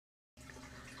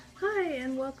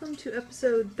and welcome to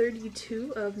episode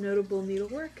 32 of Notable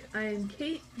Needlework. I am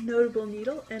Kate, Notable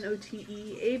Needle,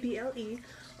 Noteable,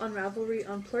 on Ravelry,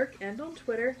 on Plurk, and on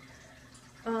Twitter.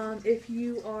 If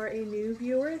you are a new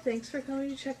viewer, thanks for coming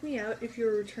to check me out. If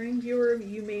you're a returning viewer,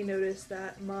 you may notice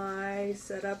that my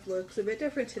setup looks a bit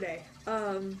different today.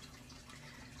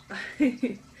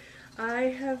 I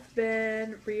have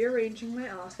been rearranging my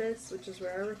office, which is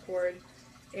where I record,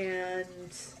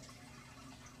 and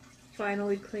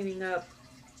finally cleaning up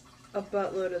a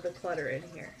buttload of the clutter in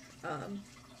here.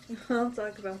 I'll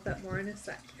talk about that more in a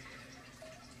sec.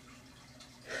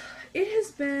 It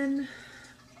has been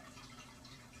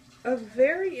a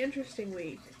very interesting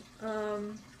week,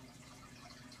 for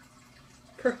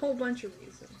a whole bunch of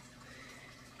reasons.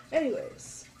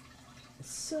 Anyways,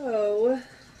 so,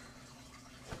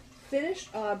 finished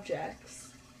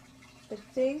objects. I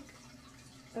think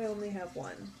I only have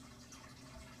one.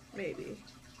 Maybe.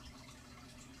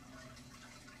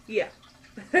 Yeah,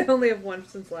 I only have one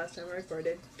since last time I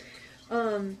recorded.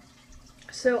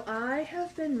 So I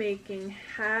have been making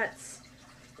hats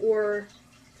or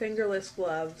fingerless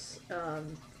gloves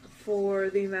for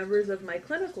the members of my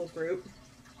clinical group.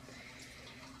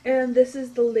 And this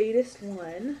is the latest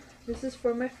one. This is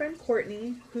for my friend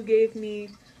Courtney, who gave me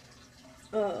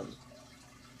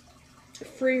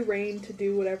free reign to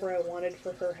do whatever I wanted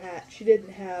for her hat. She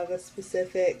didn't have a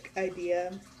specific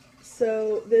idea.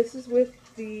 So this is with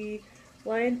the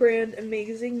Lion Brand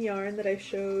Amazing yarn that I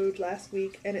showed last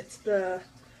week, and it's the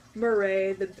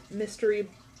Murray, the mystery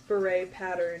beret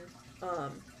pattern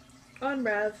on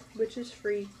Rav, which is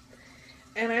free.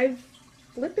 And I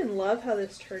flippin' love how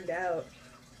this turned out.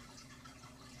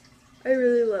 I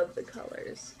really love the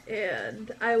colors,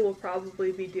 and I will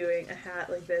probably be doing a hat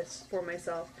like this for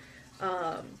myself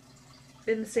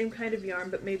in the same kind of yarn,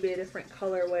 but maybe a different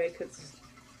colorway, because,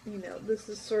 you know, this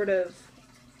is sort of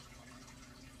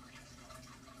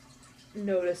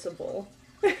noticeable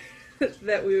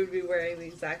that we would be wearing the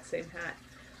exact same hat.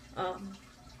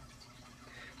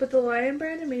 But the Lion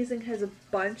Brand Amazing has a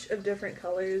bunch of different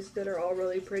colors that are all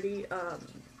really pretty.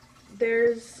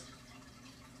 There's,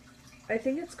 I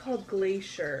think it's called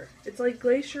Glacier. It's like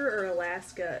Glacier or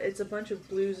Alaska. It's a bunch of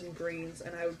blues and greens,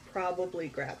 and I would probably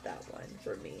grab that one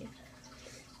for me.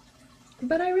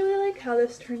 But I really like how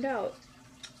this turned out,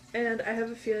 and I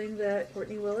have a feeling that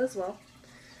Courtney will as well.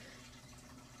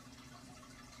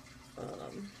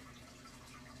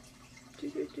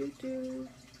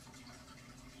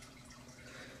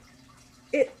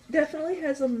 It definitely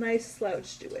has a nice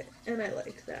slouch to it, and I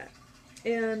like that.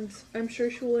 And I'm sure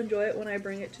she will enjoy it when I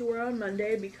bring it to her on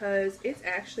Monday, because it's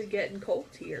actually getting cold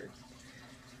here.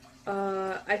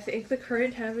 I think the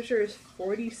current temperature is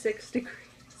 46 degrees.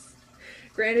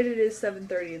 Granted, it is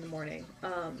 7:30 in the morning,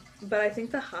 but I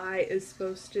think the high is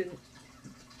supposed to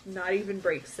not even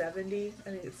break 70. I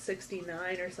think it's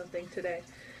 69 or something today,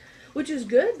 which is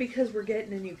good because we're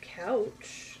getting a new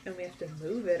couch and we have to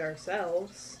move it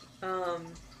ourselves.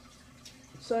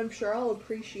 So I'm sure I'll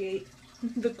appreciate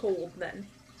the cold then.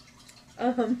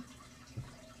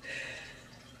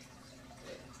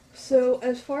 So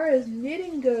as far as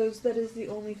knitting goes, that is the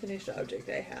only finished object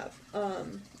I have.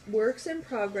 Works in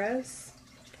progress.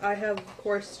 I have, of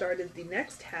course, started the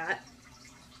next hat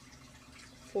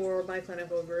for my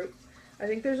clinical group. I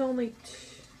think there's only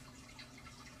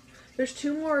there's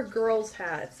two more girls'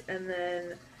 hats, and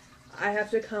then I have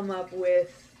to come up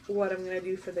with what I'm going to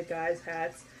do for the guys'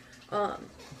 hats.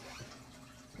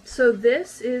 So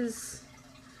this is,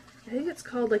 I think it's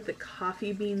called like the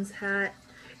coffee beans hat.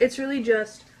 It's really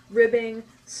just ribbing,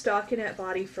 stockinette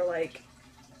body for like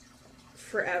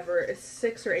forever. It's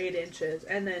 6 or 8 inches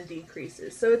and then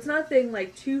decreases. So it's nothing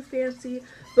like too fancy,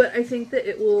 but I think that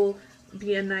it will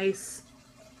be a nice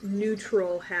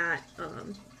neutral hat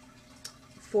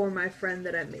for my friend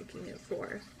that I'm making it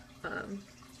for.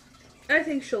 I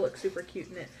think she'll look super cute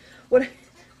in it.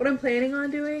 What I'm planning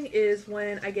on doing is,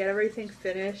 when I get everything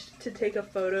finished, to take a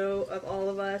photo of all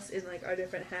of us in like our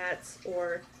different hats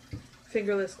or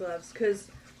fingerless gloves, because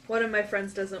one of my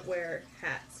friends doesn't wear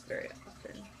hats very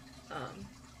often.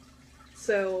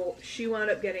 So she wound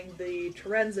up getting the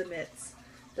Terenza mitts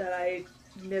that I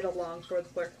knit along for the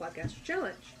Plurk Blackcaster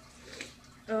Challenge.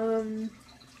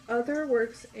 Other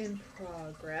works in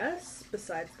progress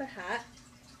besides the hat.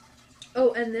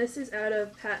 Oh, and this is out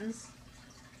of Patton's,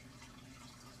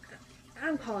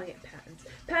 I'm calling it Patton's.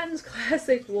 Patton's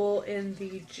Classic Wool in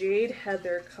the Jade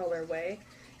Heather colorway.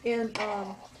 And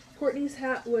Courtney's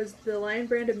hat was the Lion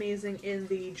Brand Amazing in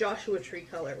the Joshua Tree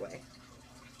colorway.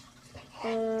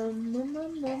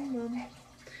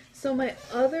 So my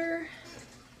other,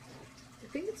 I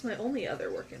think it's my only other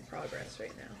work in progress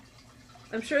right now.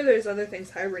 I'm sure there's other things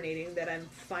hibernating that I'm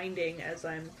finding as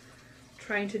I'm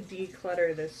trying to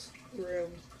declutter this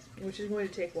room, which is going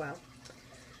to take a while.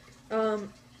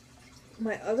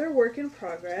 My other work in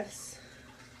progress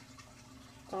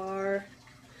are,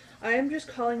 I am just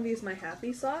calling these my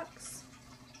happy socks.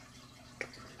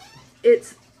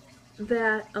 It's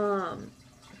that,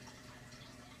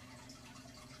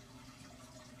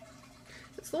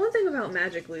 it's the one thing about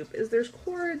Magic Loop is there's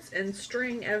cords and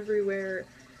string everywhere.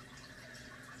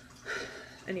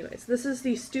 Anyways, this is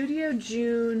the Studio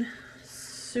June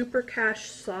Super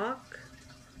Cash sock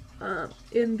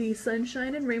in the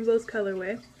Sunshine and Rainbows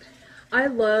colorway. I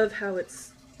love how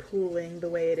it's pooling the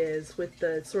way it is with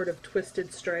the sort of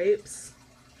twisted stripes.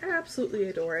 I absolutely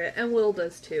adore it, and Will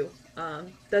does too.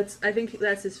 I think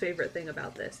that's his favorite thing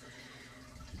about this.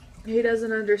 He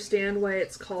doesn't understand why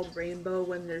it's called rainbow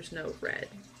when there's no red.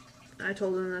 I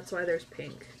told him that's why there's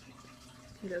pink.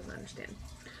 He doesn't understand.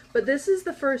 But this is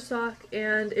the first sock,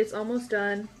 and it's almost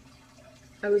done.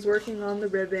 I was working on the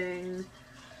ribbing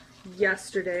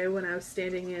yesterday when I was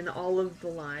standing in all of the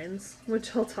lines,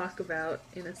 which I'll talk about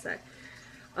in a sec.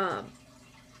 I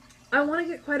want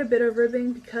to get quite a bit of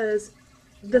ribbing because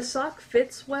the sock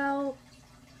fits well,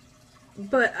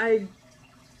 but I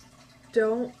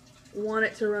don't want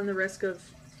it to run the risk of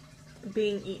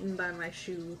being eaten by my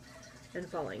shoe and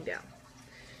falling down.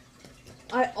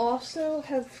 I also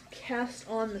have cast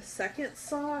on the second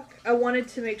sock. I wanted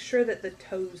to make sure that the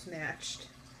toes matched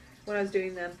when I was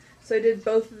doing them. So I did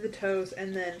both of the toes,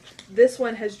 and then this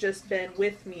one has just been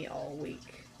with me all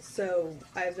week. So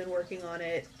I've been working on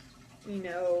it, you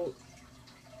know,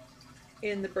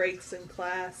 in the breaks in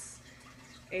class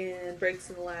and breaks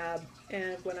in the lab,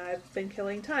 and when I've been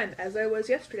killing time, as I was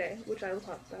yesterday, which I will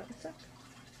talk about in a sec.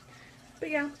 But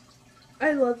yeah,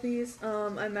 I love these.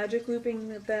 I'm magic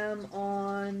looping them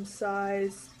on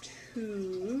size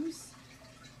 2s,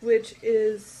 which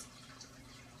is,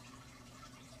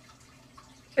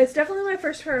 it's definitely my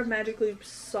first pair of Magic Loop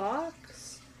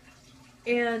socks,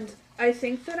 and I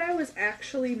think that I was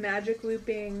actually magic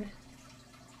looping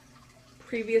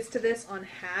previous to this on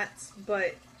hats,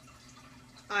 but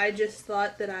I just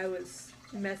thought that I was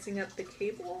messing up the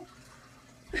cable.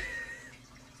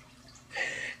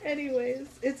 Anyways,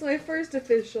 it's my first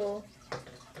official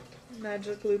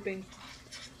magic looping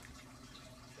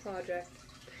project.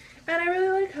 And I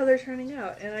really like how they're turning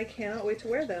out, and I cannot wait to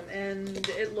wear them. And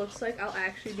it looks like I'll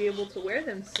actually be able to wear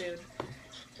them soon.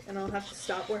 And I'll have to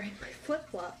stop wearing my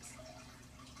flip-flops.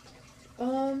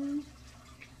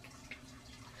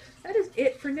 That is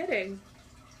it for knitting.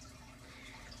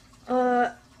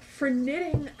 For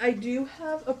knitting, I do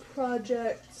have a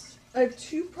project. I have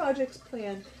 2 projects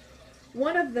planned.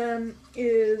 One of them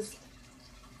is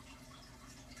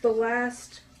the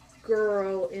last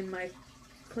girl in my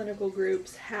clinical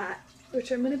group's hat,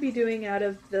 which I'm going to be doing out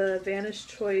of the Vanish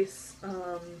Choice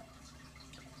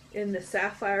in the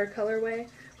Sapphire colorway,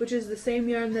 which is the same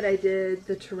yarn that I did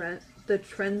the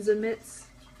Trenzimits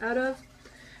out of.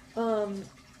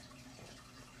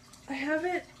 I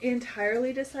haven't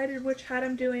entirely decided which hat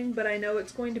I'm doing, but I know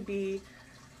it's going to be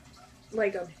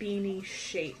like a beanie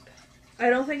shape. I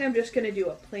don't think I'm just going to do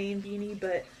a plain beanie,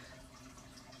 but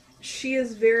she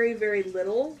is very, very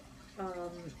little.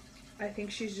 I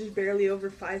think she's just barely over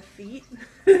 5 feet.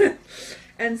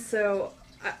 And so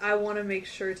I want to make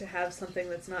sure to have something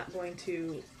that's not going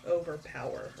to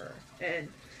overpower her. And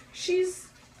she's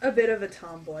a bit of a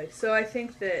tomboy, so I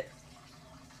think that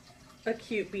a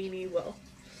cute beanie will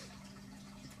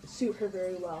suit her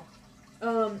very well.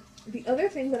 The other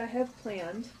thing that I have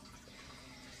planned,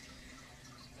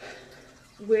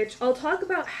 which I'll talk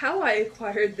about how I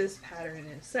acquired this pattern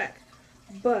in a sec,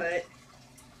 but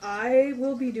I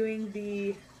will be doing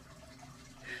the,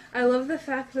 I love the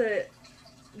fact that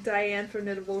Diane from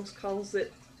Knitables calls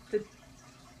it the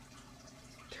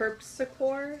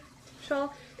Terpsichore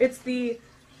shawl. It's the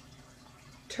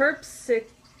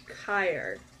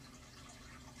Terpsichore.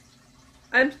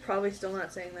 I'm probably still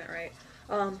not saying that right.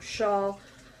 Shawl.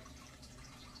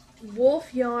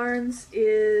 Wolf Yarns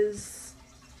is,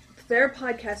 their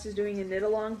podcast is doing a knit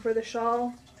along for the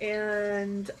shawl,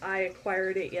 and I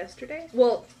acquired it yesterday.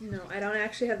 Well, no, I don't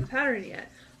actually have the pattern yet,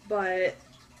 but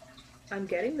I'm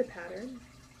getting the pattern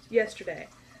yesterday,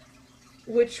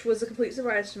 which was a complete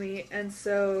surprise to me, and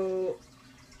so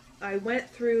I went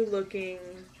through looking,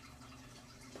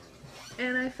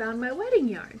 and I found my wedding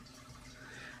yarn.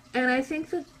 And I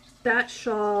think that that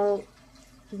shawl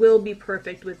will be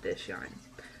perfect with this yarn,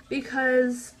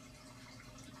 because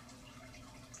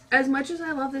as much as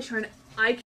I love this yarn,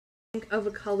 I can't think of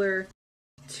a color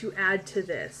to add to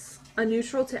this. A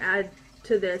neutral to add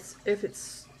to this if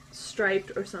it's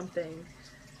striped or something.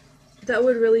 that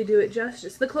would really do it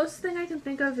justice. The closest thing I can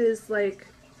think of is like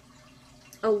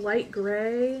a light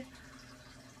gray,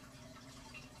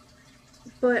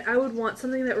 but I would want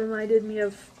something that reminded me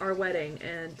of our wedding,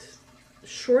 and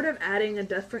short of adding a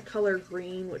different color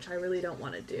green, which I really don't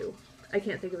want to do, I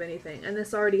can't think of anything. And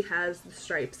this already has the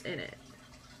stripes in it.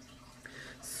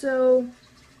 So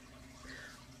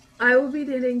I will be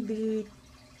knitting the,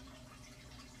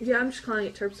 yeah, I'm just calling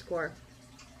it Terpsichore,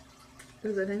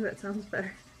 because I think that sounds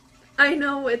better. I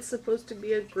know it's supposed to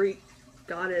be a Greek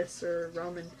goddess or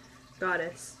Roman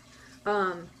goddess.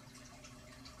 I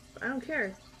don't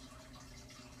care.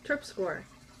 Terpsichore.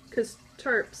 Because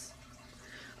terps.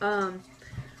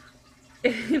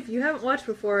 If you haven't watched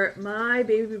before, my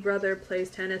baby brother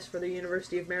plays tennis for the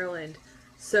University of Maryland,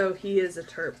 so he is a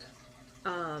terp.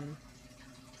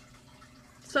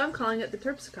 So I'm calling it the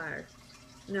Terpsichore.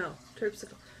 No,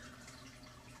 Terpsichore.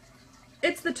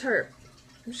 It's the terp.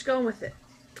 I'm just going with it.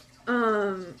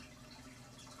 And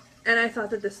I thought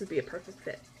that this would be a perfect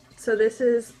fit. So this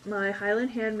is my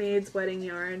Highland Handmaids wedding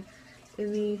yarn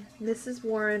in the Mrs.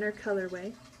 Warrener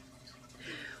colorway,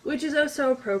 which is oh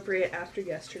so appropriate after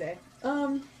yesterday.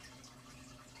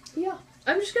 Yeah,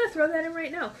 I'm just gonna throw that in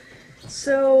right now.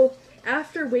 So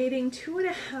after waiting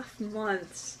 2.5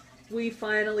 months, we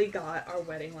finally got our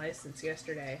wedding license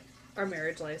yesterday, our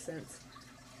marriage license.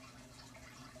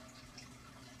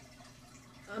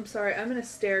 I'm sorry, I'm gonna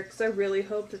stare because I really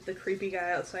hope that the creepy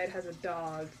guy outside has a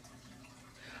dog.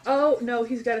 Oh, no,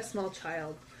 he's got a small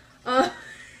child.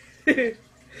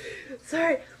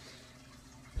 Sorry.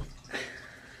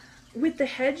 With the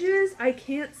hedges, I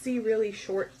can't see really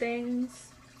short things,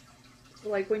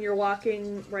 like when you're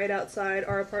walking right outside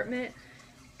our apartment,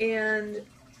 and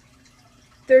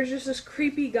there's just this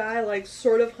creepy guy, like,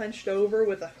 sort of hunched over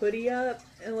with a hoodie up,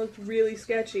 and looked really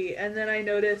sketchy, and then I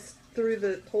noticed through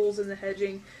the holes in the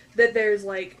hedging that there's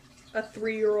like a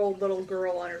 3-year-old little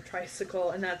girl on her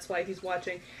tricycle, and that's why he's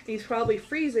watching. And he's probably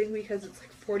freezing because it's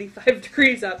like 45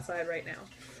 degrees outside right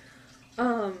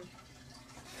now.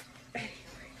 Anyways.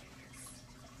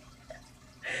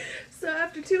 So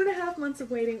after 2.5 months of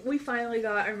waiting, we finally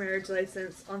got our marriage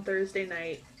license on Thursday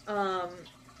night,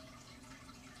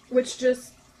 which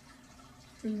just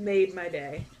made my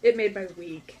day. It made my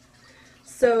week.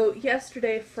 So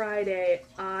yesterday, Friday,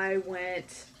 I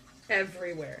went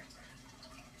everywhere.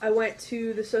 I went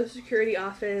to the Social Security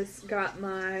office, got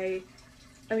my,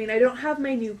 I don't have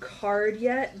my new card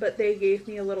yet, but they gave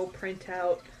me a little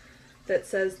printout that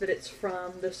says that it's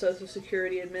from the Social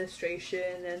Security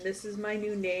Administration, and this is my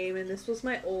new name, and this was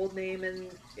my old name,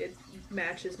 and it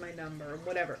matches my number,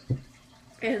 whatever.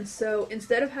 And so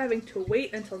instead of having to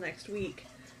wait until next week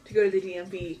to go to the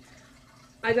DMV,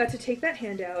 I got to take that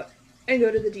handout and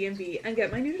go to the DMV and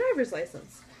get my new driver's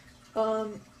license,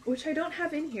 which I don't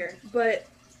have in here, but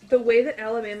the way that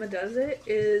Alabama does it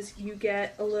is you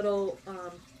get a little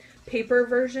paper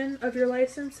version of your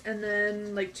license, and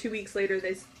then like 2 weeks later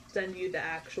they send you the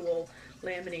actual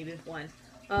laminated one.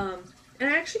 And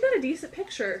I actually got a decent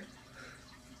picture,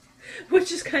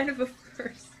 which is kind of a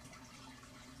first.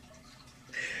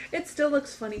 It still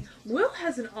looks funny. Will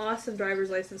has an awesome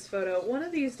driver's license photo. One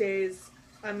of these days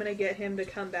I'm going to get him to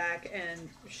come back and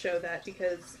show that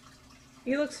because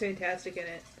he looks fantastic in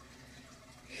it.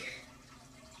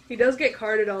 He does get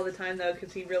carded all the time though,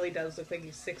 because he really does look like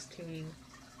he's 16.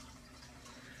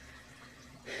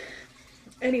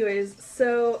 Anyways,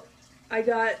 so I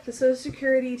got the Social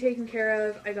Security taken care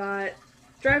of. I got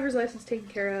driver's license taken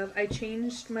care of. I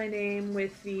changed my name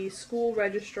with the school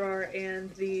registrar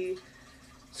and the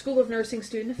School of Nursing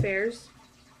Student Affairs.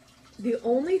 The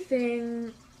only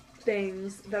things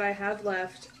that I have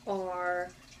left are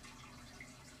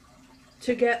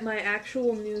to get my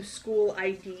actual new school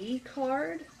ID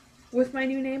card with my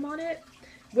new name on it,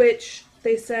 which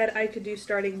they said I could do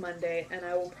starting Monday, and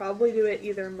I will probably do it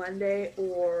either Monday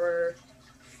or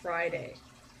Friday,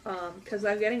 because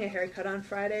I'm getting a haircut on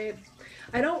Friday.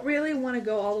 I don't really want to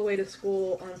go all the way to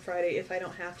school on Friday if I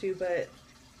don't have to, but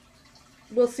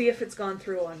we'll see if it's gone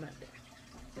through on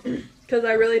Monday. Because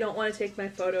I really don't want to take my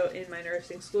photo in my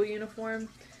nursing school uniform,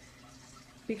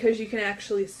 because you can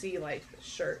actually see like the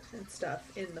shirt and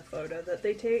stuff in the photo that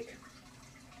they take.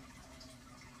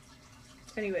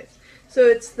 Anyways, so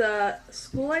it's the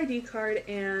school ID card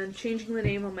and changing the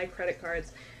name on my credit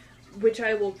cards, which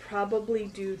I will probably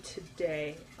do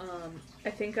today. I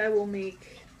think I will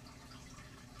make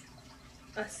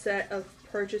a set of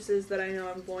purchases that I know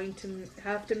I'm going to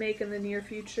have to make in the near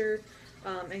future,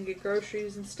 and get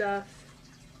groceries and stuff,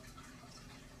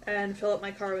 and fill up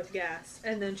my car with gas,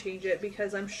 and then change it,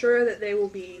 because I'm sure that they will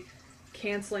be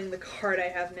canceling the card I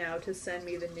have now to send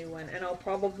me the new one, and I'll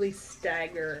probably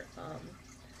stagger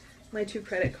my 2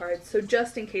 credit cards, so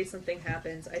just in case something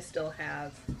happens, I still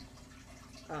have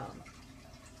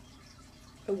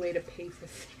a way to pay for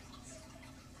things.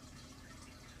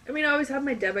 I mean, I always have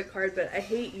my debit card, but I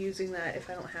hate using that if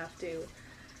I don't have to,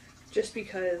 just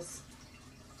because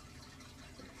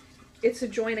it's a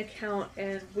joint account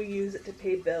and we use it to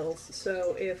pay bills.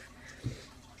 So if,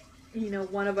 you know,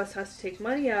 one of us has to take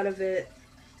money out of it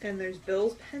and there's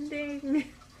bills pending,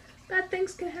 bad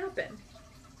things can happen.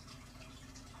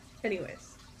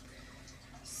 Anyways,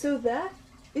 so that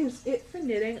is it for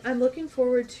knitting. I'm looking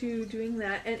forward to doing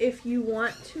that. And if you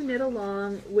want to knit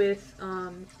along with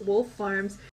Wolf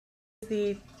Farms,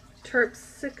 the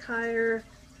Terpsichore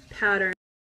pattern,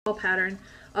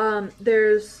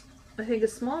 there's, I think, a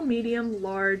small, medium,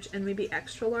 large, and maybe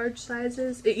extra large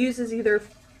sizes. It uses either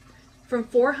from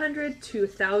 400 to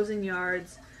 1,000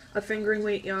 yards of fingering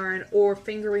weight yarn or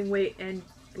fingering weight and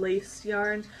lace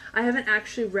yarn. I haven't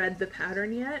actually read the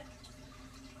pattern yet.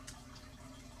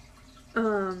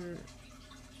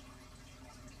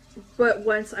 But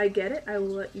once I get it, I will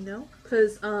let you know.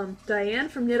 Because Diane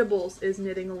from Knittables is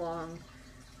knitting along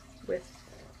with,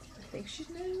 I think she's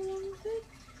knitting along with it.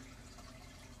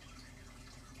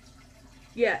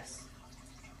 Yes.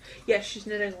 Yes, she's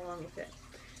knitting along with it.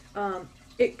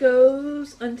 It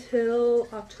goes until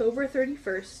October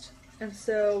 31st. And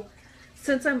so,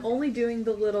 since I'm only doing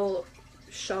the little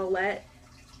shawlette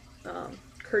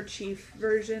kerchief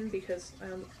version, because I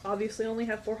obviously only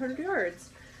have 400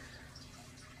 yards,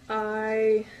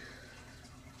 I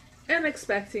am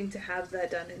expecting to have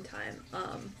that done in time.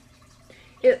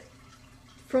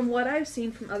 From what I've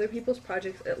seen from other people's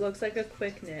projects, it looks like a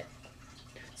quick knit.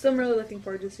 So I'm really looking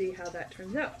forward to see how that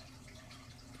turns out.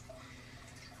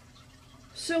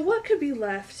 So what could be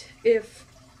left if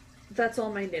that's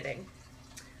all my knitting?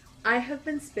 I have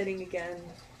been spinning again,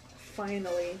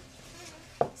 finally.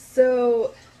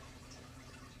 So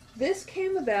this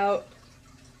came about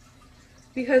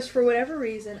because for whatever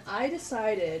reason I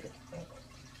decided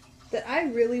that I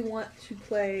really want to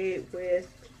play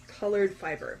with colored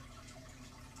fiber.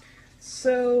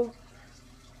 So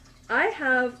I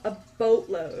have a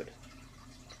boatload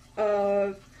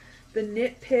of the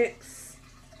Knit Picks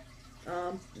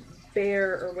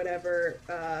Bear or whatever.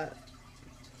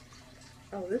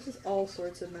 Oh, this is all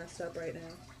sorts of messed up right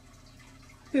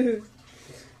now.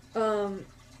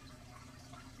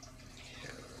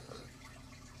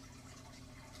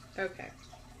 Okay.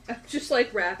 I'm just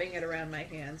like wrapping it around my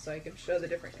hand so I can show the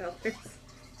different colors.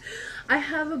 I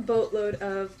have a boatload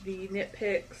of the Knit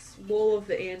Picks, Wool of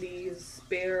the Andes,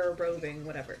 Bear, Roving,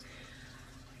 whatever.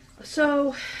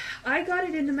 So I got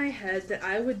it into my head that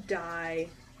I would dye.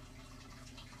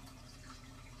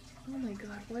 Oh my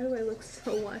god, why do I look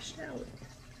so washed out?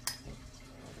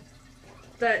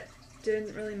 That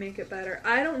didn't really make it better.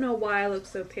 I don't know why I look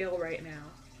so pale right now.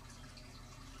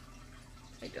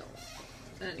 I don't.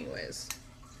 Anyways.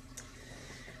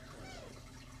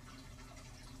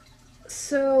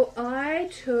 So I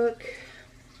took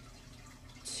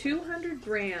 200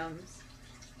 grams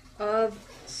of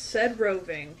said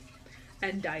Roving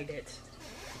and dyed it.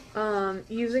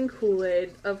 Using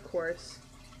Kool-Aid, of course.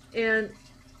 And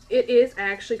it is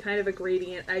actually kind of a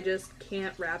gradient. I just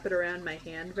can't wrap it around my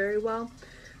hand very well.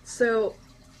 So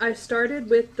I started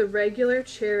with the regular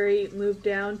cherry, moved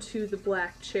down to the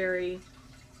black cherry,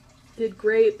 did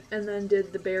grape, and then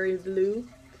did the berry blue.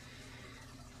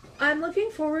 I'm looking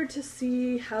forward to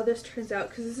see how this turns out,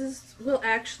 because this will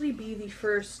actually be the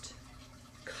first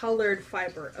colored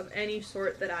fiber of any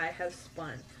sort that I have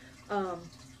spun.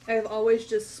 I've always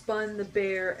just spun the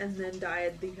bear and then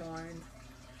dyed the yarn.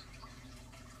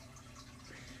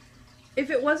 If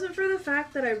it wasn't for the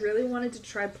fact that I really wanted to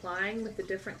try plying with the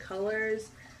different colors,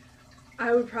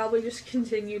 I would probably just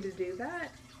continue to do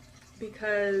that,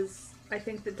 because I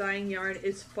think that dyeing yarn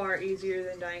is far easier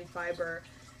than dyeing fiber,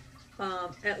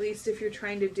 at least if you're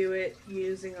trying to do it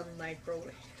using a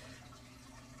microwave.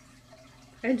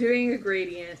 And doing a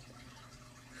gradient.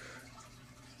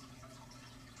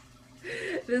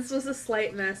 This was a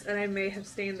slight mess, and I may have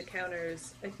stained the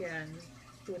counters again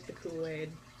with the Kool-Aid,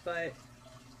 but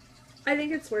I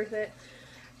think it's worth it.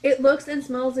 It looks and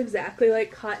smells exactly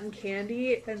like cotton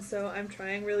candy, and so I'm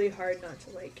trying really hard not to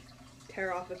like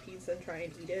tear off a piece and try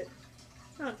and eat it.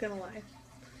 Not gonna lie.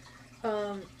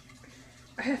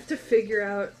 I have to figure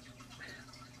out,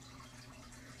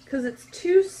 because it's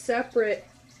two separate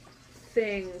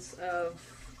things of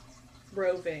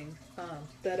Roving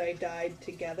that I dyed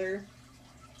together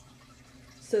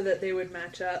so that they would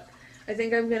match up. I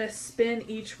think I'm going to spin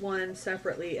each one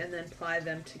separately and then ply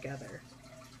them together.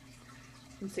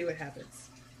 and see what happens.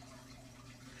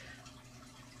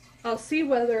 I'll see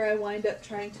whether I wind up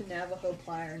trying to Navajo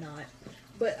ply or not.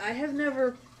 But I have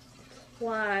never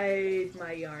plied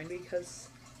my yarn because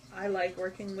I like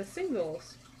working with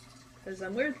singles. Because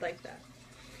I'm weird like that.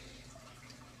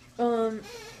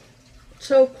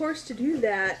 So of course to do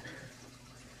that,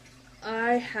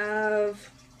 I have...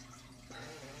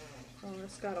 Oh,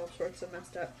 this got all sorts of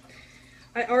messed up.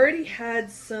 I already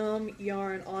had some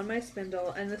yarn on my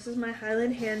spindle, and this is my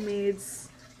Highland Handmaids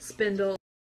spindle.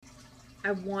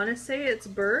 I want to say it's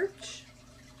birch,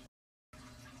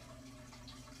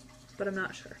 but I'm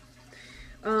not sure.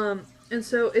 And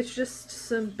so it's just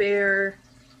some bare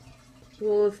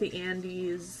wool of the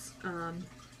Andes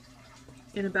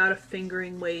in about a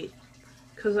fingering weight,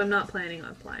 because I'm not planning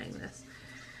on plying this.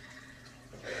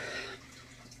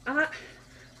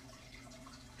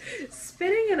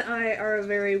 Spinning and I are a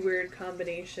very weird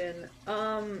combination.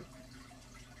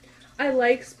 I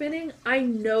like spinning. I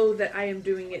know that I am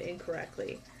doing it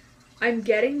incorrectly. I'm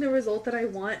getting the result that I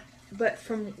want, but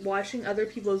from watching other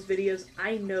people's videos,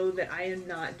 I know that I am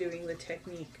not doing the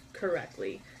technique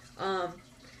correctly.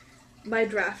 My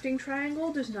drafting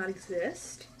triangle does not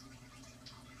exist.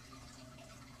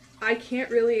 I can't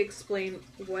really explain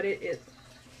what it is.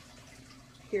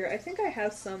 Here, I think I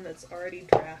have some that's already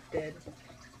drafted.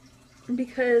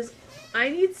 Because I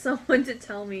need someone to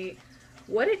tell me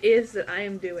what it is that I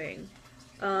am doing.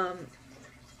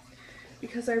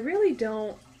 Because I really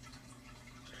don't...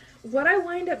 What I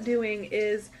wind up doing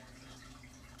is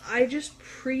I just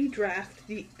pre-draft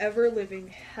the ever-living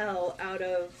hell out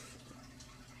of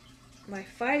my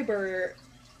fiber,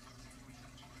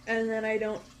 and then I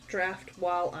don't draft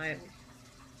while I'm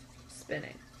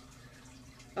spinning.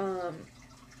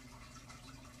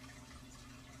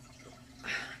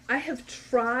 I have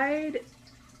tried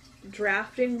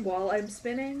drafting while I'm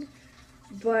spinning,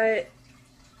 but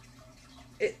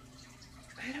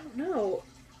I don't know.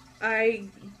 I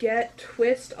get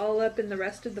twist all up in the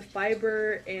rest of the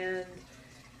fiber, and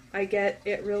I get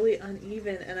it really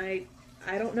uneven, and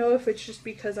I don't know if it's just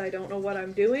because I don't know what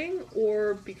I'm doing,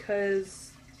 or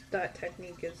because that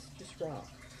technique is just wrong.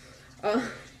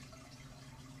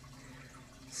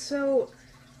 So,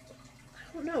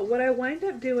 I don't know. What I wind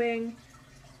up doing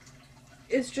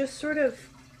is just sort of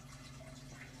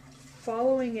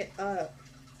following it up.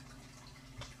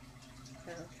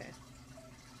 Okay.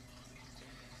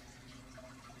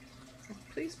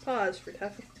 Please pause for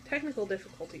technical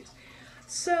difficulties.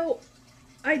 So,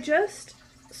 I just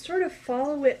sort of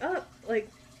follow it up like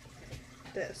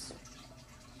this.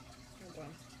 Hold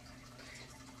on.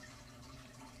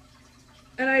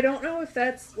 And I don't know if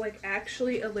that's like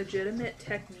actually a legitimate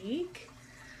technique,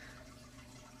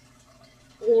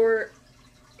 or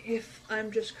if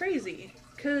I'm just crazy.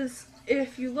 Because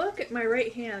if you look at my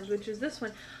right hand, which is this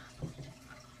one,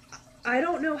 I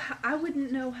don't know how, I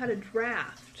wouldn't know how to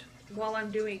draft while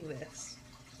I'm doing this.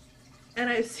 And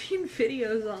I've seen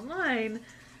videos online.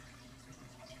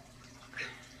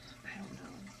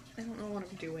 I don't know what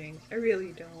I'm doing. I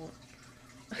really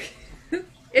don't.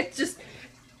 It's just,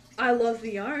 I love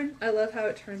the yarn. I love how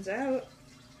it turns out.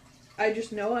 I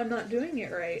just know I'm not doing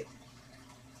it right.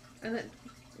 And that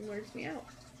weirds me out.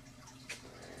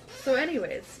 So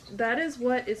anyways, that is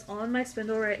what is on my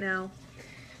spindle right now.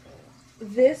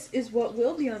 This is what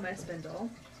will be on my spindle.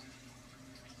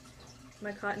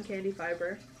 My cotton candy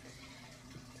fiber.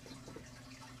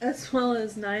 As well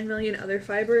as 9 million other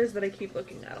fibers that I keep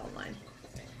looking at online.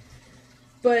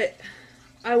 But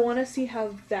I want to see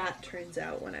how that turns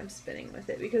out when I'm spinning with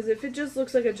it. Because if it just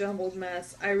looks like a jumbled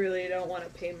mess, I really don't want to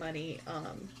pay money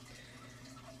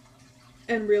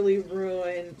and really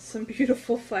ruin some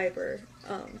beautiful fiber.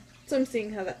 So I'm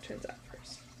seeing how that turns out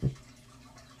first.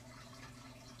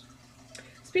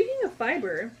 Speaking of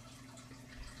fiber,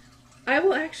 I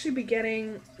will actually be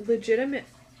getting legitimate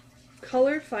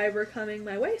colored fiber coming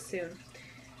my way soon.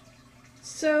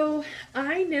 So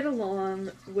I knit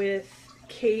along with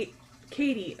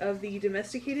Katie of the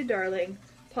Domesticated Darling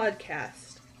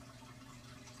podcast,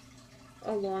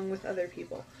 along with other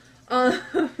people,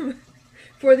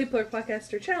 for the Plurk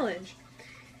Podcaster Challenge.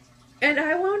 And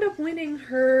I wound up winning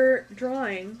her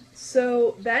drawing,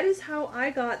 so that is how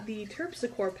I got the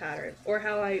Terpsichore pattern, or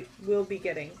how I will be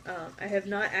getting. I have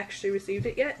not actually received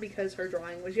it yet because her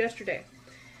drawing was yesterday.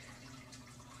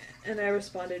 And I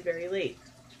responded very late.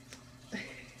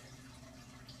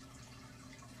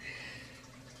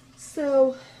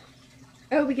 So,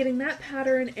 I will be getting that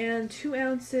pattern and 2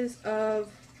 ounces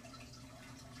of,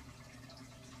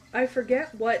 I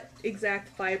forget what exact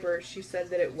fiber she said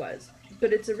that it was,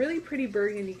 but it's a really pretty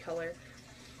burgundy color.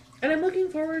 And I'm looking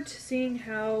forward to seeing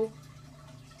how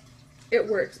it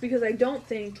works because I don't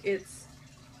think it's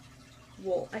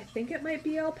wool. I think it might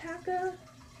be alpaca.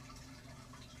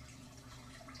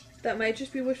 That might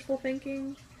just be wishful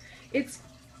thinking.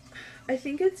 I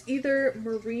think it's either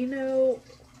merino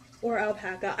or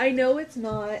alpaca. I know it's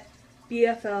not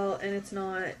BFL and it's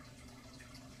not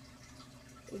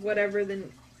whatever the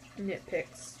Knit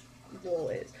Picks wool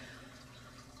is.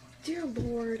 Dear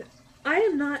Lord, I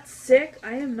am not sick.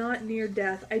 I am not near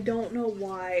death. I don't know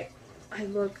why I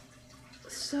look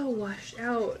so washed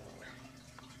out.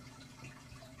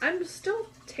 I'm still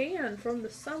tan from the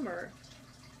summer.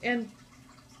 And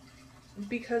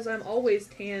because I'm always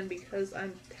tan because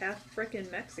I'm half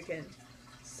frickin' Mexican.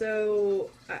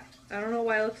 So, I don't know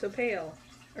why I look so pale.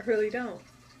 I really don't.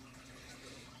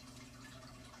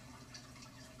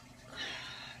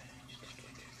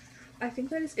 I think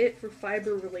that is it for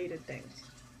fiber-related things.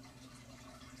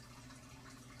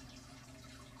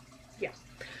 Yeah.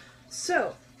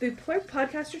 So, the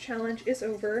Podcaster Challenge is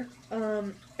over.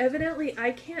 Evidently,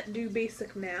 I can't do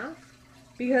basic math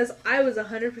because I was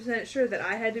 100% sure that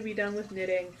I had to be done with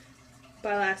knitting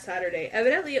by last Saturday.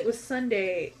 Evidently, it was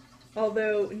Sunday,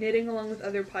 although knitting along with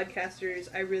other podcasters,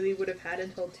 I really would have had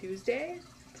until Tuesday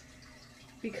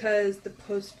because the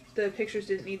pictures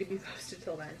didn't need to be posted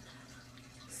till then.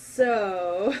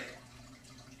 So,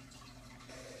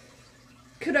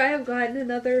 could I have gotten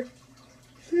another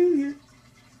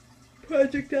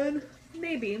project done?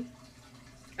 Maybe.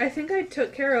 I think I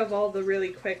took care of all the really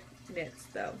quick knits,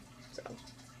 though. So,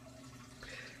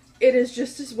 it is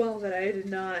just as well that I did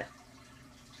not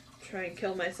try and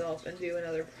kill myself and do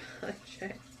another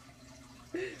project.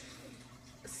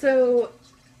 So,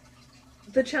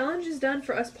 the challenge is done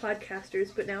for us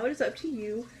podcasters, but now it is up to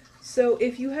you. So,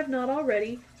 if you have not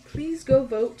already, please go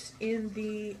vote in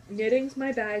the Knitting's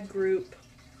My Bag group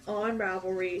on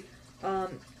Ravelry,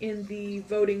 in the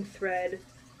voting thread.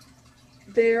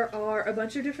 There are a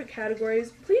bunch of different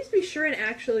categories. Please be sure and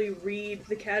actually read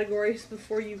the categories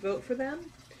before you vote for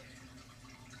them,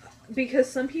 because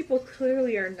some people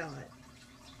clearly are not.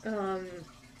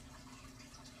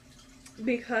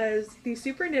 Because the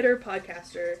Super Knitter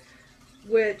Podcaster,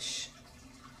 which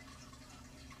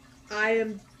I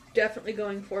am definitely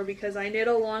going for because I knit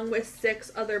along with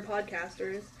 6 other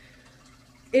podcasters,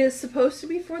 is supposed to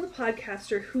be for the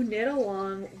podcaster who knit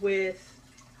along with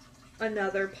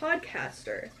another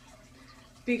podcaster.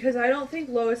 Because I don't think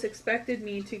Lois expected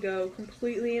me to go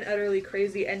completely and utterly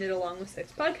crazy and knit along with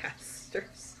 6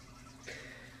 podcasters.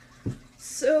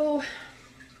 So,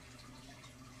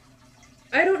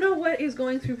 I don't know what is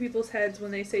going through people's heads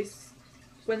when they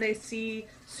see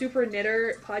Super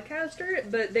Knitter Podcaster,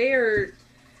 but they are...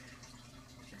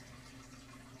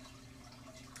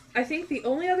 I think the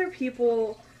only other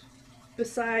people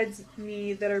besides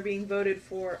me that are being voted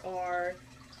for are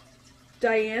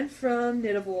Diane from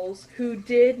Knittables, who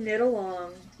did knit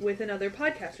along with another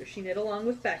podcaster. She knit along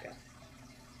with Becca.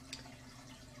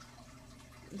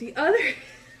 The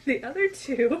other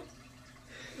 2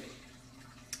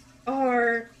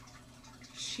 are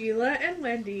Sheila and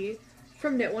Wendy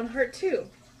from Knit One Heart 2.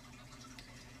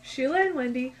 Sheila and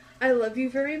Wendy, I love you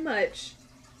very much,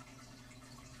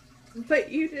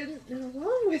 but you didn't knit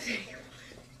along with anyone.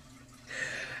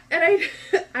 And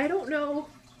I don't know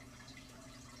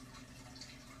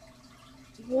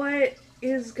what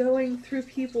is going through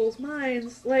people's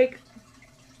minds. Like,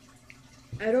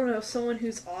 I don't know, someone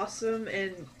who's awesome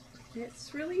and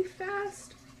knits really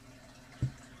fast?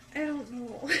 I don't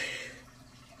know.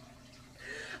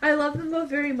 I love them both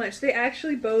very much. They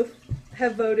actually both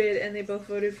have voted, and they both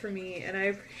voted for me, and I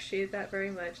appreciate that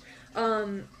very much.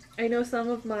 I know some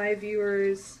of my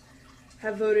viewers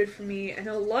have voted for me. I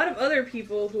know a lot of other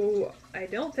people who I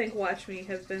don't think watch me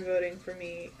have been voting for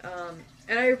me,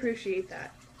 and I appreciate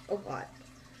that a lot.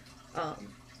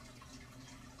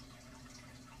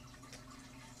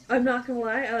 I'm not gonna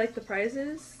lie, I like the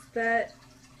prizes that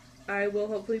I will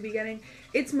hopefully be getting.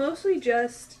 It's mostly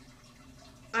just,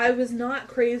 I was not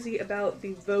crazy about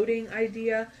the voting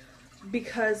idea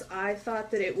because I thought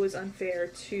that it was unfair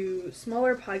to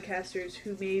smaller podcasters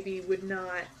who maybe would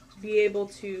not be able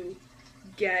to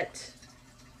get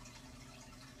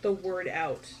the word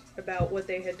out about what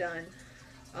they had done.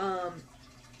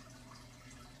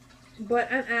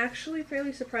 But I'm actually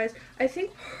fairly surprised. I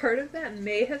think part of that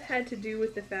may have had to do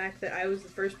with the fact that I was the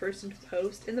first person to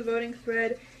post in the voting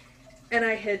thread, and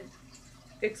I had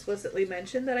explicitly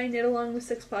mentioned that I knit along with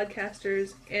 6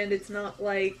 podcasters, and it's not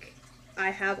like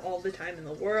I have all the time in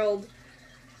the world.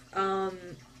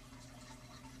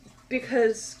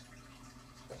 Because,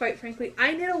 quite frankly,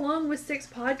 I knit along with 6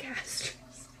 podcasters.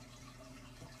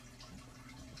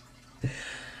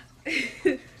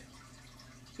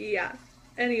 Yeah.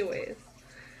 Anyways.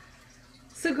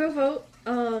 So go vote.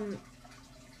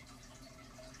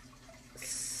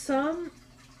 Some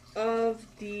of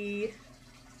the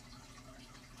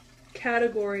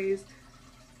categories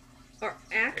are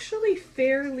actually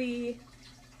fairly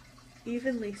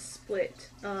evenly split.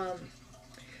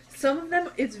 Some of them,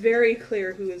 it's very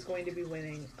clear who is going to be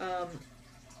winning.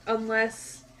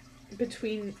 Unless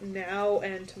between now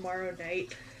and tomorrow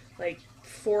night, like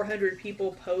 400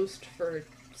 people post for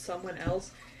someone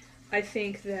else, I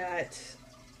think that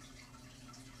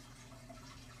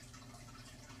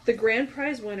the grand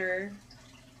prize winner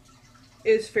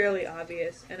is fairly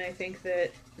obvious, and I think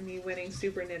that me winning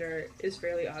Super Knitter is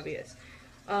fairly obvious.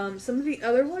 Some of the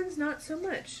other ones, not so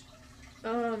much.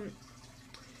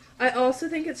 I also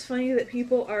think it's funny that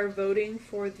people are voting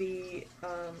for the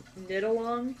Knit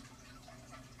Along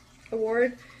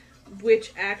award,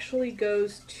 which actually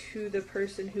goes to the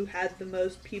person who had the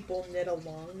most people knit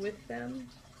along with them.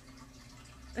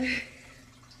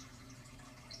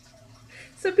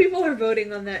 So people are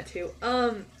voting on that too.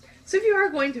 So if you are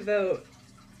going to vote,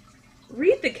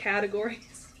 read the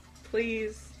categories,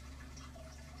 please.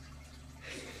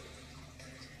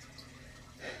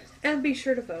 And be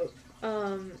sure to vote.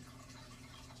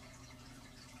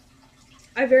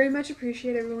 I very much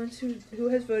appreciate everyone who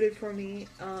has voted for me.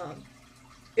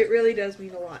 It really does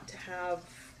mean a lot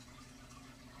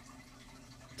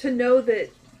to know that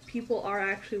people are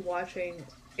actually watching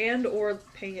and or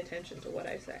paying attention to what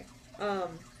I say.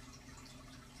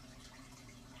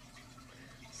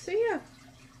 So yeah.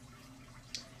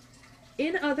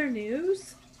 In other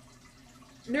news,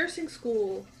 nursing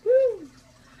school. Woo!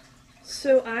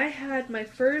 So I had my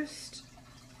first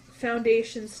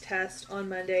foundations test on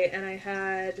Monday, and I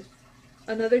had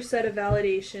another set of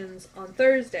validations on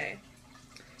Thursday.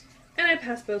 And I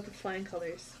passed both with flying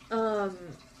colors. The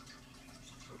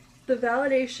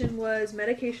validation was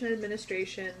medication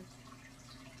administration,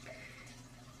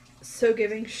 so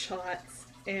giving shots,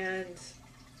 and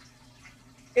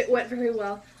it went very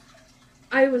well.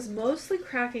 I was mostly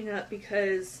cracking up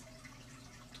because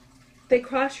they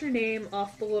cross your name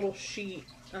off the little sheet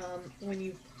when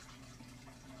you've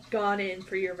gone in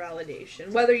for your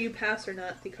validation. Whether you pass or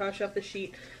not, they cross off the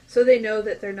sheet so they know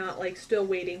that they're not like still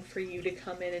waiting for you to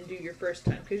come in and do your first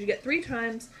time. Because you get 3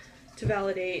 times to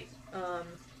validate. The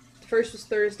first was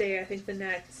Thursday. I think the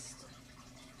next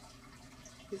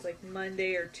is like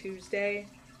Monday or Tuesday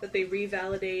that they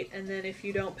revalidate, and then if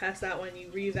you don't pass that one, you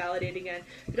revalidate again.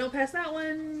 If you don't pass that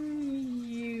one,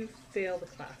 you fail the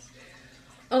class.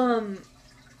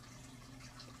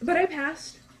 But I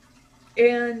passed,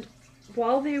 and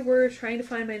while they were trying to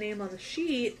find my name on the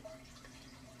sheet,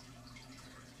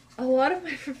 a lot of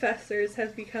my professors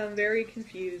have become very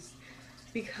confused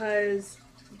because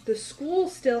the school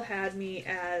still had me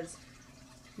as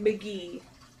McGee,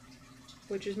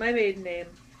 which is my maiden name.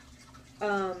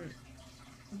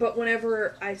 But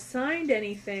whenever I signed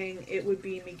anything, it would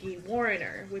be McGee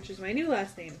Warrener, which is my new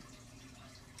last name.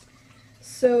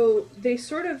 So they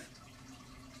sort of,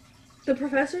 the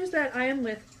professors that I am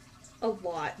with a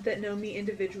lot that know me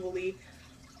individually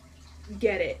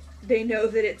get it. They know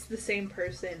that it's the same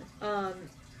person.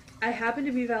 I happen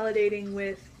to be validating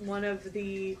with one of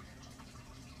the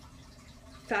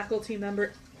faculty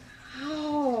member.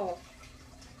 Oh,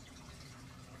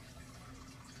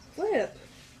 flip.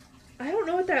 I don't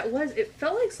know what that was. It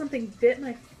felt like something bit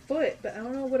my foot, but I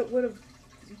don't know what it would have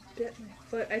bit my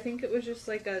foot. I think it was just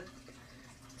like a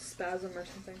spasm or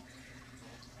something.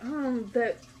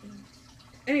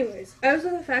 Anyways, I was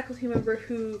with a faculty member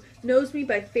who knows me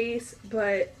by face,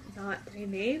 but not by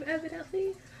name,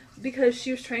 evidently, because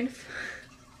she was trying to...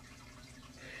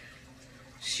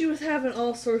 She was having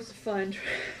all sorts of fun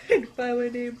trying to find my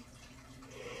name.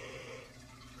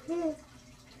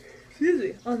 Excuse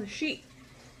me, on the sheet.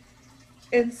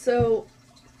 And so,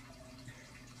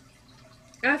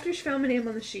 after she found my name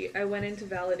on the sheet, I went in to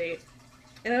validate.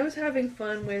 And I was having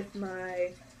fun with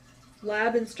my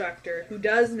lab instructor, who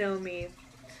does know me,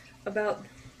 about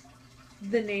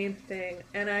the name thing.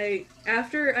 And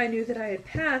after I knew that I had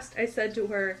passed, I said to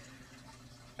her,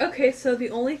 okay, so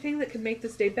the only thing that could make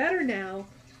this day better now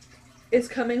is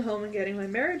coming home and getting my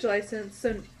marriage license,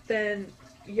 so then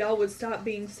y'all would stop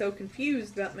being so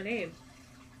confused about my name.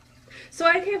 So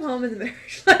I came home and the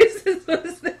marriage license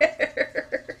was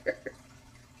there.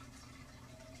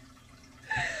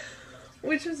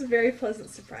 Which was a very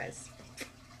pleasant surprise.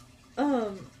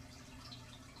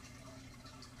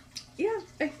 Yeah,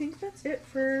 I think that's it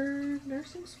for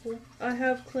nursing school. I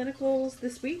have clinicals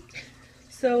this week,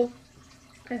 so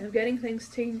I'm getting things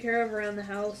taken care of around the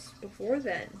house before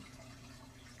then.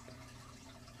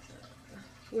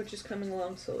 which is coming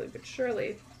along slowly but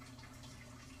surely.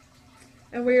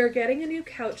 And we are getting a new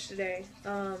couch today.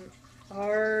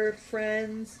 Our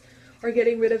friends are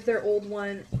getting rid of their old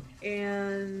one,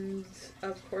 and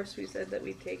of course we said that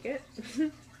we'd take it.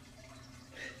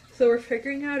 So we're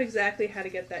figuring out exactly how to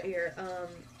get that here.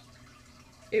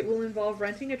 It will involve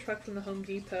renting a truck from the Home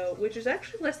Depot, which is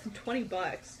actually less than $20.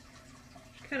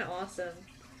 Kind of awesome.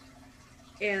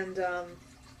 And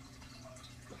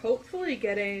hopefully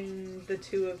getting the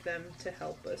two of them to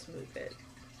help us move it.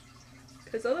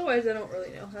 Because otherwise I don't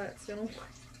really know how that's going to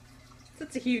work.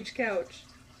 That's a huge couch.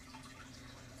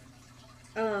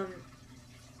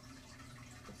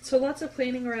 So lots of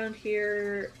cleaning around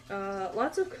here.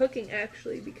 Lots of cooking,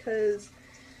 actually, because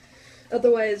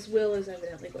otherwise Will is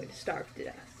evidently going to starve to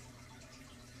death.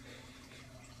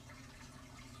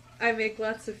 I make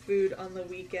lots of food on the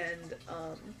weekend,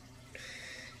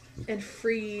 and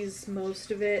freeze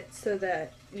most of it so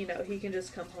that, you know, he can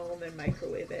just come home and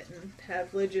microwave it and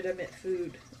have legitimate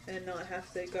food and not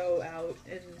have to go out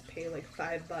and pay like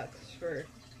 $5 for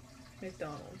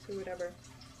McDonald's or whatever.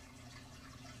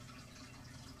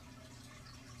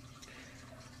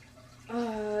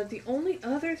 The only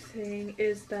other thing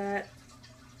is that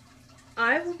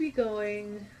I will be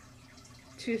going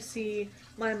to see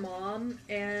my mom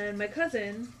and my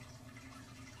cousin,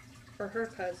 or her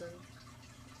cousin.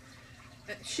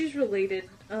 She's related.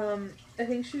 I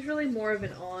think she's really more of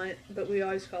an aunt, but we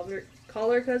always call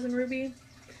her Cousin Ruby.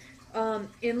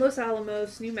 In Los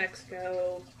Alamos, New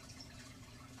Mexico,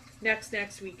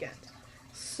 next weekend.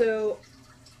 So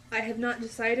I have not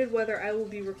decided whether I will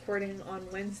be recording on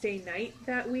Wednesday night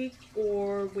that week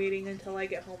or waiting until I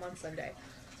get home on Sunday.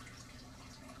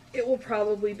 It will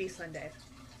probably be Sunday.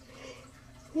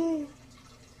 Excuse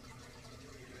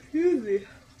me.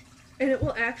 And it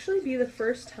will actually be the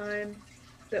first time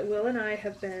that Will and I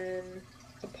have been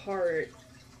apart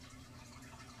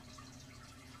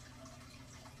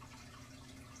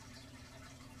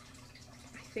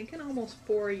I think in almost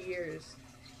 4 years.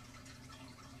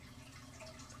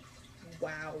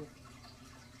 Wow.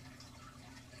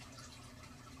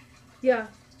 Yeah.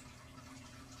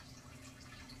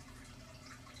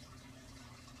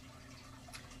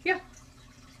 Yeah.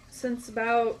 Since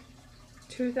about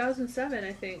 2007,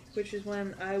 I think, which is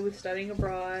when I was studying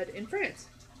abroad in France.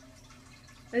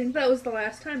 I think that was the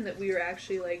last time that we were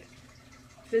actually, like,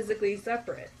 physically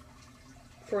separate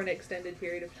for an extended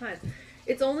period of time.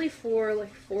 It's only for,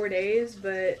 like, 4 days,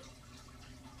 but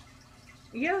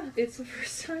yeah, it's the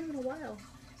first time in a while.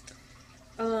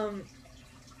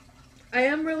 I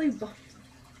am really bummed.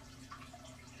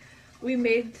 We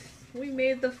made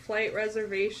the flight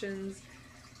reservations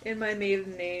in my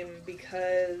maiden name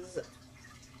because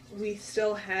we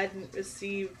still hadn't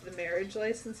received the marriage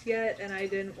license yet, and I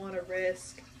didn't want to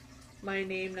risk my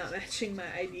name not matching my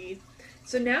ID.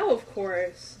 So now, of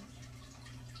course,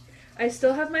 I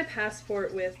still have my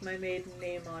passport with my maiden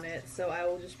name on it, so I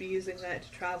will just be using that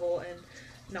to travel and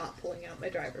not pulling out my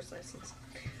driver's license.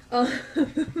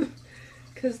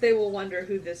 Because they will wonder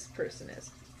who this person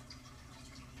is.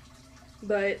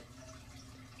 But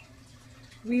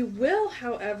we will,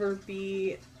 however,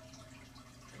 be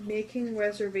making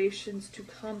reservations to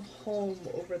come home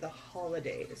over the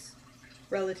holidays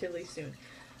relatively soon.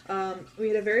 We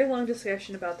had a very long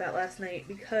discussion about that last night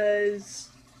because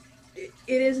it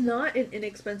is not an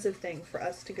inexpensive thing for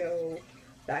us to go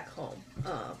back home.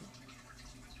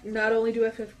 Not only do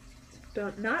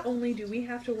we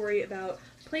have to worry about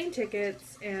plane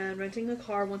tickets and renting a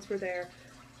car once we're there,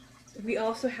 we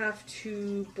also have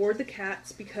to board the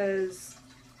cats because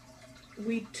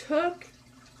we took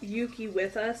Yuki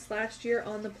with us last year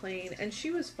on the plane, and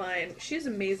she was fine. She's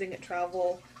amazing at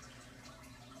travel,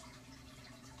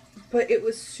 but it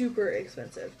was super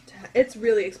expensive. It's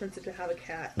really expensive to have a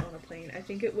cat on a plane. I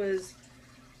think it was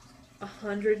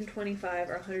 $125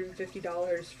 or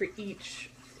 $150 for each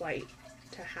flight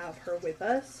to have her with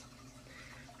us.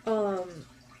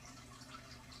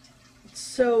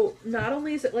 So not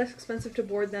only is it less expensive to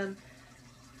board them,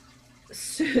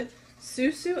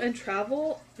 Susu and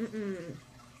travel,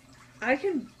 I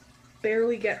can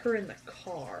barely get her in the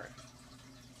car.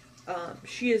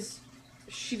 She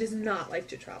does not like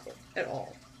to travel at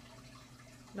all.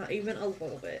 Not even a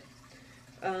little bit.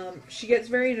 She gets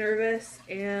very nervous,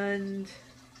 and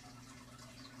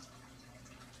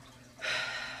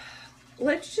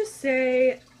let's just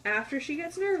say after she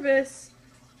gets nervous,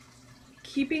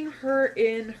 keeping her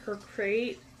in her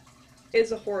crate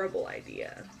is a horrible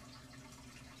idea.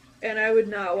 And I would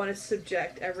not want to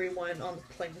subject everyone on the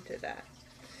plane to that.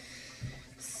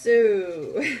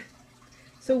 So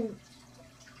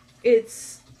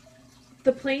it's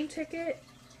the plane ticket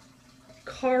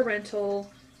car rental,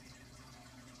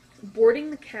 boarding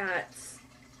the cats,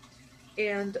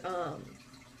 and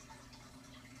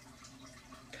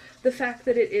the fact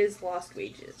that it is lost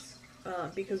wages,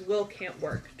 because Will can't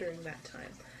work during that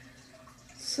time.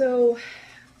 So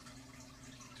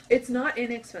it's not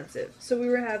inexpensive. So we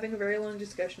were having a very long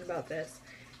discussion about this,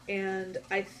 and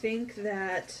I think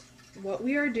that what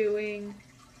we are doing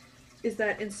is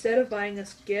that instead of buying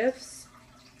us gifts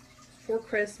for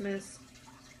Christmas,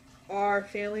 our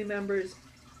family members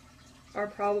are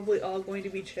probably all going to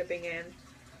be chipping in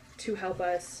to help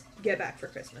us get back for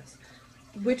Christmas,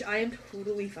 which I am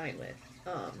totally fine with.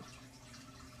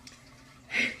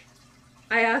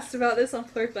 I asked about this on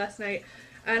Flirt last night,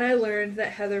 and I learned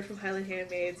that Heather from Highland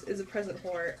Handmaids is a present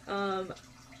whore.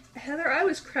 Heather, I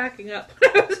was cracking up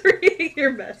when I was reading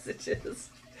your messages.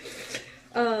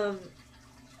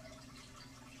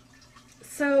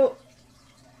 So,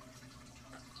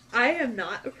 I am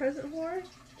not a present whore.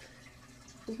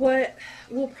 What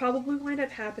will probably wind up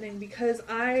happening, because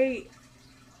I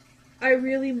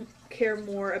really care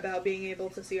more about being able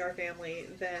to see our family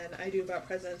than I do about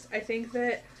presents. I think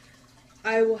that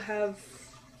I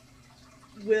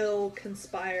will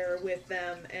conspire with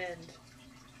them and,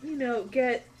 you know,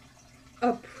 get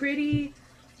a pretty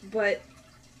but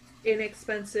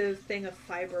inexpensive thing of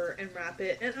fiber and wrap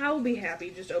it, and I will be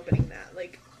happy just opening that.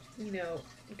 Like, you know,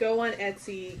 go on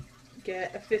Etsy,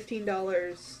 get $15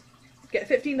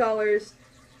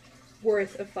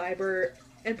 worth of fiber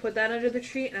and put that under the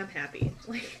tree, and I'm happy.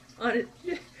 Like,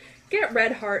 get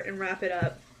Red Heart and wrap it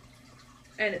up,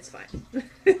 and it's fine.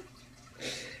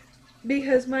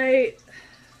 Because my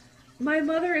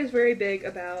mother is very big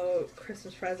about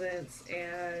Christmas presents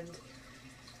and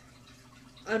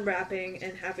unwrapping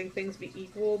and having things be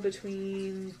equal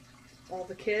between all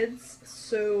the kids,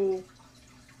 so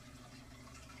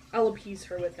I'll appease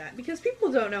her with that, because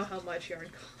people don't know how much yarn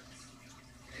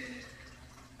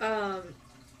costs.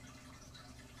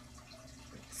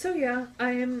 So yeah,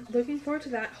 I am looking forward to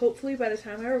that. Hopefully by the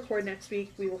time I record next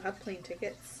week, we will have plane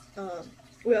tickets.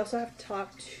 We also have to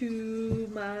talk to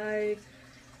my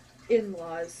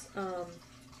in-laws,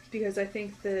 because I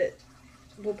think that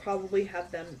we'll probably have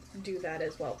them do that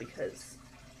as well, because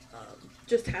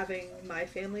just having my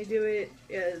family do it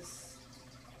is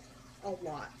a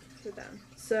lot for them.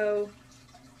 So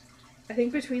I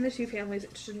think between the two families,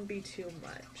 it shouldn't be too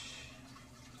much.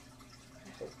 I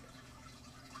hope.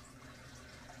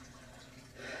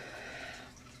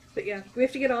 But yeah, we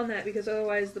have to get on that, because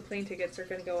otherwise the plane tickets are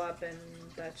going to go up, and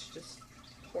that's just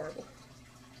horrible.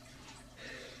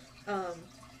 But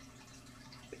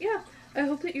yeah, I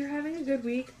hope that you're having a good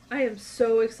week. I am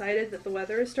so excited that the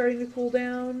weather is starting to cool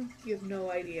down. You have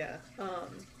no idea.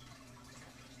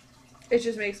 It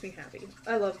just makes me happy.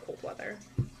 I love cold weather.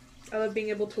 I love being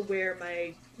able to wear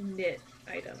my knit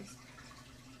items.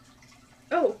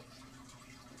 Oh!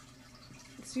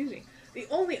 Excuse me. The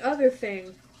only other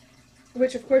thing,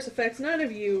 which of course affects none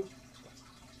of you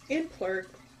in Plurk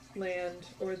land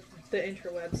or the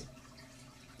interwebs,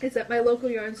 is that my local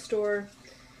yarn store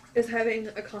is having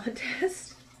a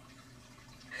contest.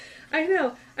 I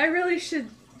know, I really should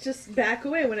just back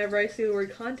away whenever I see the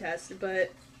word contest,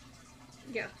 but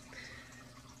yeah.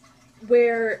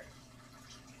 Where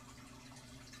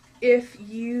if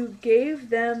you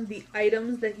gave them the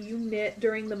items that you knit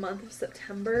during the month of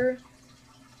September,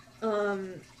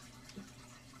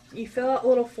 you fill out a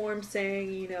little form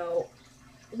saying, you know,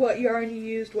 what yarn you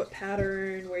used, what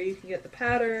pattern, where you can get the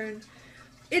pattern.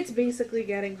 It's basically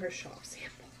getting her shop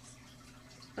samples.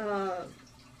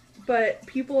 But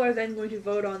people are then going to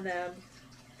vote on them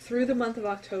through the month of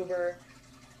October,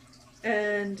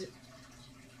 and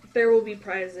there will be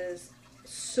prizes.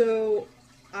 So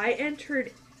I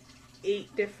entered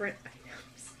 8 different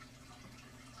items.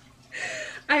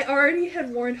 I already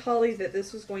had warned Holly that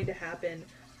this was going to happen,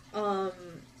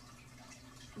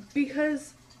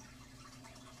 because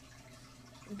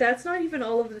that's not even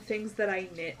all of the things that I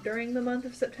knit during the month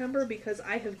of September, because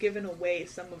I have given away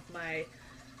some of my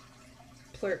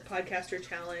Plurk Podcaster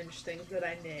Challenge things that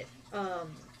I knit.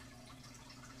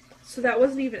 So that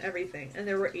wasn't even everything, and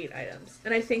there were 8 items.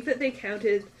 And I think that they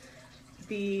counted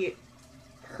the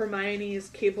Hermione's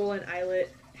cable and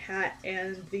eyelet hat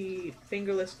and the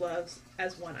fingerless gloves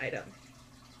as one item,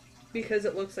 because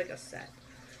it looks like a set.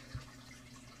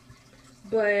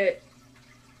 But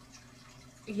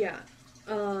yeah,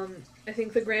 I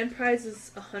think the grand prize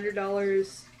is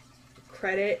 $100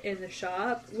 credit in the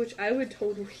shop, which I would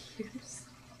totally use.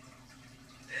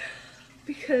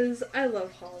 Because I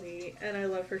love Holly and I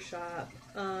love her shop.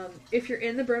 If you're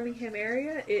in the Birmingham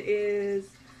area, it is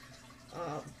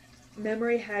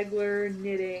Memory Hagler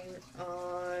Knitting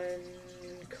on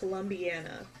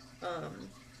Columbiana,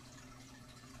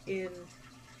 in,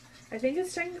 I think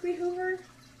it's technically Hoover.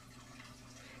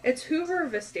 It's Hoover or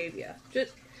Vestavia.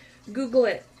 Just Google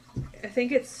it. I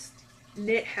think it's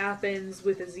Knit Happens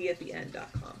with a Z at the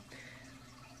end.com.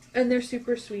 And they're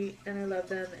super sweet, and I love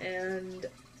them, and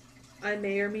I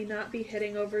may or may not be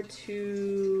heading over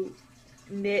to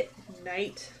Knit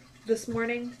Night this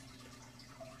morning.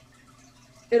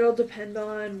 It'll depend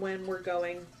on when we're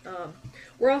going.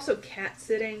 We're also cat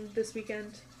sitting this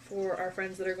weekend for our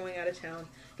friends that are going out of town.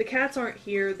 The cats aren't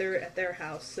here, they're at their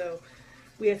house, so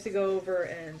we have to go over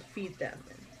and feed them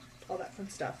and all that fun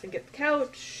stuff and get the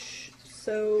couch.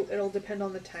 So it'll depend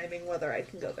on the timing whether I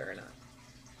can go there or not.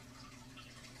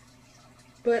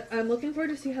 But I'm looking forward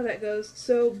to see how that goes.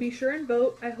 So be sure and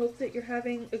vote. I hope that you're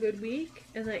having a good week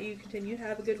and that you continue to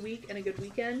have a good week and a good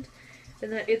weekend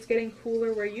and that it's getting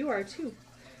cooler where you are too.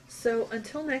 So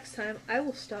until next time, I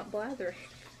will stop blathering.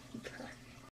 Bye.